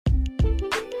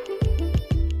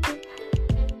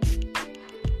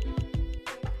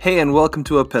Hey, and welcome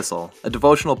to Epistle, a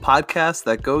devotional podcast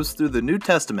that goes through the New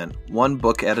Testament one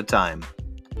book at a time.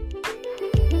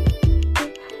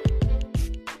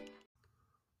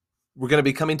 We're going to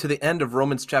be coming to the end of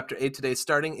Romans chapter 8 today,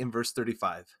 starting in verse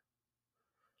 35.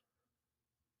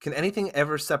 Can anything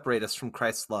ever separate us from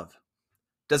Christ's love?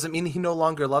 Does it mean he no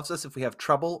longer loves us if we have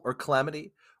trouble or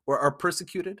calamity, or are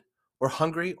persecuted, or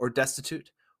hungry, or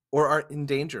destitute, or are in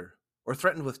danger, or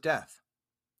threatened with death?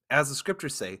 As the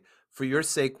scriptures say, for your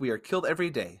sake we are killed every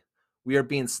day. We are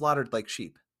being slaughtered like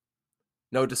sheep.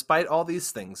 No, despite all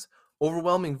these things,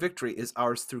 overwhelming victory is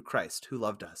ours through Christ, who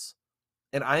loved us.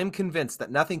 And I am convinced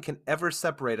that nothing can ever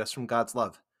separate us from God's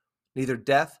love. Neither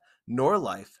death nor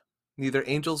life, neither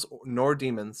angels nor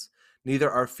demons, neither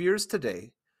our fears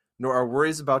today, nor our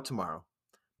worries about tomorrow.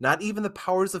 Not even the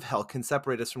powers of hell can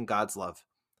separate us from God's love.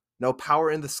 No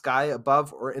power in the sky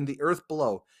above or in the earth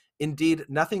below. Indeed,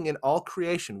 nothing in all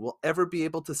creation will ever be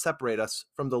able to separate us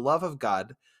from the love of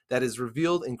God that is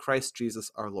revealed in Christ Jesus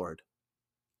our Lord.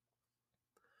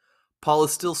 Paul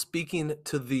is still speaking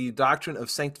to the doctrine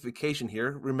of sanctification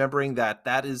here, remembering that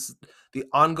that is the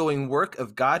ongoing work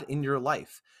of God in your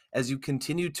life as you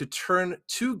continue to turn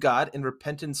to God in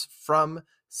repentance from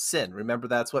sin. Remember,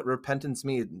 that's what repentance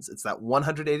means. It's that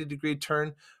 180-degree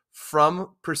turn from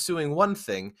pursuing one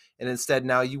thing, and instead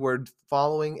now you are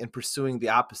following and pursuing the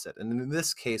opposite. And in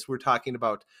this case, we're talking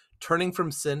about turning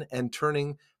from sin and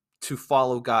turning to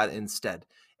follow God instead.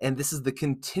 And this is the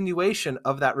continuation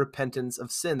of that repentance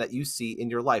of sin that you see in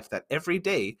your life, that every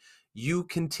day you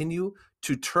continue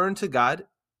to turn to God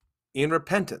in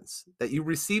repentance, that you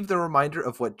receive the reminder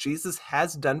of what Jesus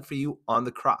has done for you on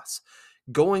the cross,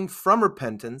 going from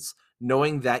repentance,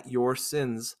 knowing that your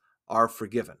sins are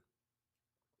forgiven.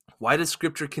 Why does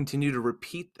Scripture continue to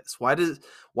repeat this? Why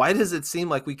does it seem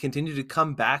like we continue to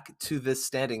come back to this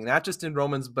standing, not just in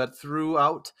Romans, but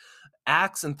throughout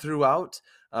Acts and throughout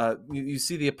you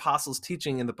see the apostles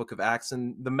teaching in the book of Acts,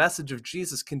 and the message of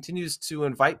Jesus continues to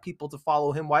invite people to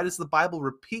follow him? Why does the Bible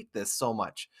repeat this so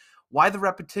much? Why the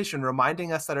repetition,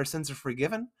 reminding us that our sins are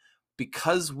forgiven?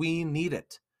 Because we need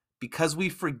it. Because we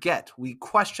forget, we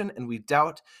question, and we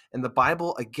doubt. And the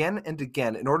Bible again and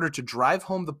again, in order to drive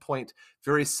home the point,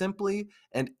 very simply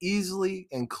and easily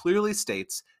and clearly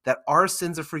states that our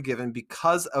sins are forgiven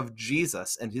because of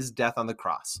Jesus and his death on the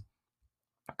cross.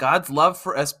 God's love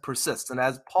for us persists. And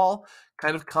as Paul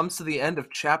kind of comes to the end of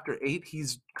chapter 8,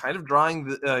 he's kind of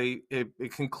drawing a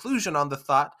conclusion on the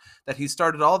thought that he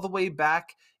started all the way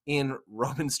back in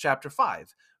Romans chapter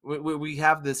 5. We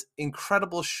have this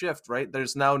incredible shift, right?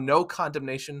 There's now no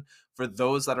condemnation for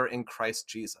those that are in Christ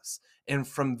Jesus. And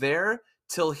from there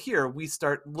till here, we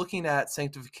start looking at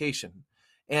sanctification.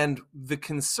 And the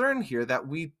concern here that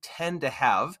we tend to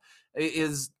have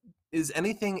is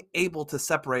anything able to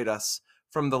separate us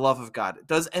from the love of God?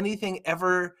 Does anything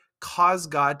ever cause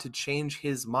God to change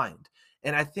his mind?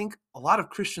 And I think a lot of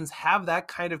Christians have that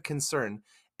kind of concern.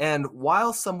 And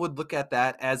while some would look at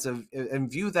that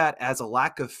and view that as a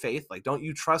lack of faith, like, don't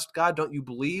you trust God? Don't you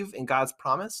believe in God's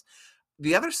promise?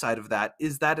 The other side of that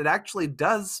is that it actually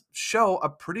does show a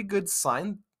pretty good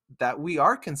sign that we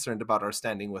are concerned about our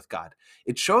standing with God.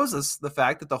 It shows us the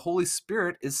fact that the Holy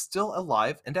Spirit is still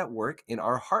alive and at work in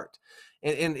our heart.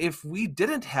 And if we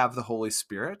didn't have the Holy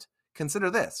Spirit,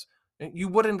 consider this. You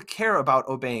wouldn't care about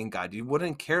obeying God. You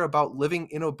wouldn't care about living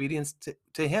in obedience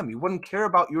to him. You wouldn't care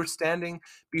about your standing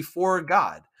before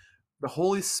God. The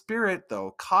Holy Spirit,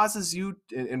 though, causes you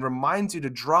and reminds you to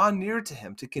draw near to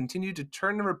him, to continue to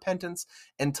turn to repentance,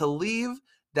 and to leave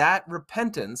that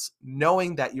repentance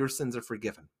knowing that your sins are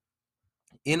forgiven.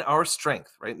 In our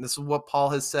strength, right? And this is what Paul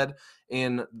has said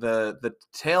in the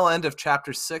tail end of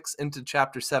chapter 6 into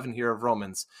chapter 7 here of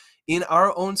Romans. In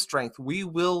our own strength, we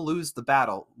will lose the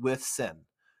battle with sin.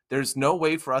 There's no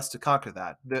way for us to conquer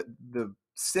that. The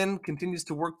sin continues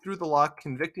to work through the law,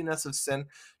 convicting us of sin,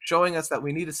 showing us that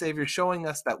we need a Savior, showing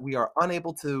us that we are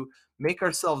unable to make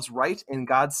ourselves right in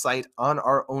God's sight on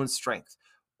our own strength.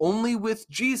 Only with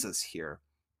Jesus here,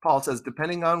 Paul says,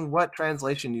 depending on what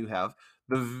translation you have,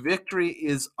 the victory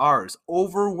is ours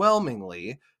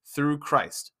overwhelmingly through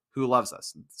Christ who loves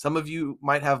us. Some of you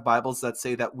might have Bibles that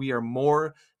say that we are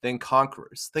more than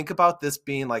conquerors. Think about this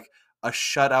being like a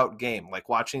shutout game, like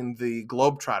watching the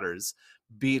Globetrotters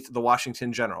beat the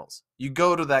Washington Generals. You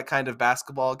go to that kind of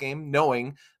basketball game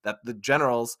knowing that the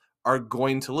Generals are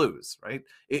going to lose, right?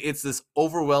 It's this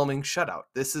overwhelming shutout.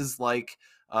 This is like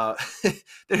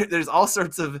there's all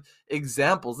sorts of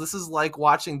examples. This is like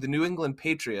watching the New England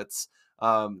Patriots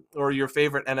or your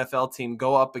favorite NFL team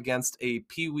go up against a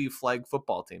Pee Wee flag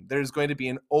football team. There's going to be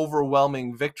an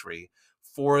overwhelming victory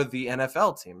for the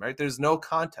NFL team, right? There's no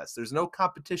contest, there's no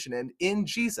competition. And in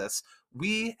Jesus,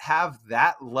 we have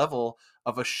that level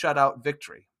of a shutout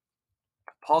victory.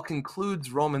 Paul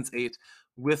concludes Romans 8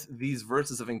 with these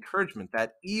verses of encouragement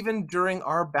that even during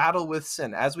our battle with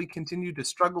sin, as we continue to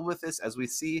struggle with this, as we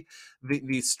see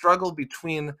the struggle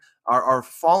between our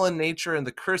fallen nature and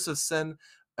the curse of sin,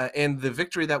 and the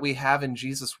victory that we have in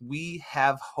Jesus, we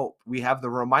have hope. We have the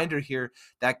reminder here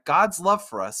that God's love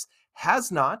for us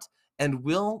has not and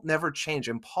will never change.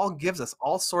 And Paul gives us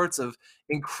all sorts of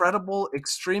incredible,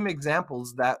 extreme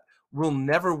examples that will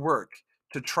never work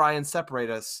to try and separate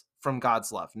us from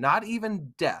God's love. Not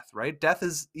even death, right? Death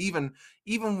is even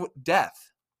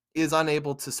death is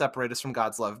unable to separate us from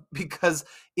God's love, because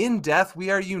in death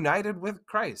we are united with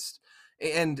Christ.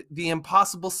 And the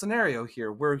impossible scenario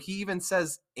here, where he even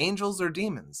says angels or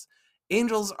demons.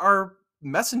 Angels are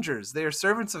messengers. They are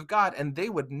servants of God, and they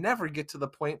would never get to the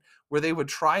point where they would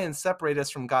try and separate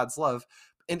us from God's love.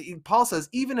 And Paul says,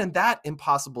 even in that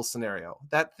impossible scenario,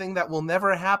 that thing that will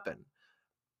never happen,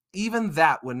 even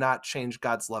that would not change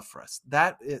God's love for us.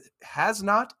 That it has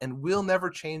not and will never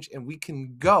change, and we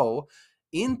can go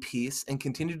in peace and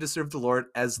continue to serve the Lord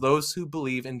as those who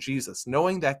believe in Jesus,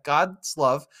 knowing that God's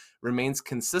love remains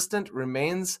consistent,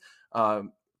 remains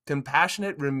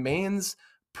compassionate, remains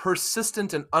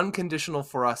persistent and unconditional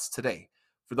for us today.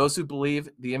 For those who believe,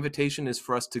 the invitation is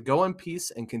for us to go in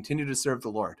peace and continue to serve the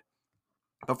Lord.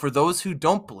 But for those who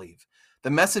don't believe, the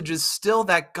message is still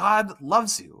that God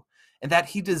loves you and that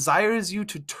he desires you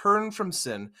to turn from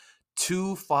sin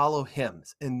to follow him.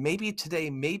 And maybe today,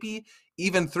 maybe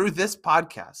even through this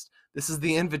podcast, this is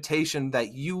the invitation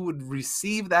that you would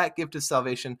receive that gift of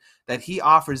salvation that he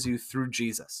offers you through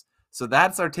Jesus. So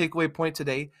that's our takeaway point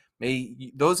today.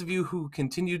 May those of you who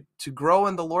continue to grow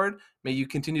in the Lord, may you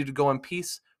continue to go in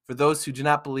peace. For those who do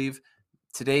not believe,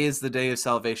 today is the day of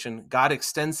salvation. God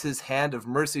extends his hand of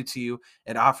mercy to you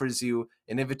and offers you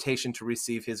an invitation to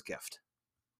receive his gift.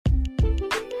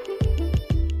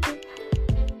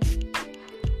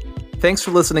 Thanks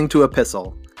for listening to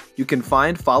Epistle. You can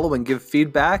find, follow, and give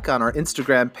feedback on our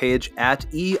Instagram page at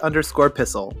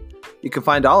 @e_pistle. You can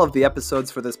find all of the episodes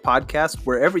for this podcast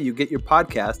wherever you get your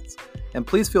podcasts, and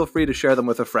please feel free to share them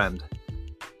with a friend.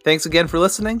 Thanks again for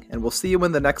listening, and we'll see you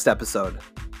in the next episode.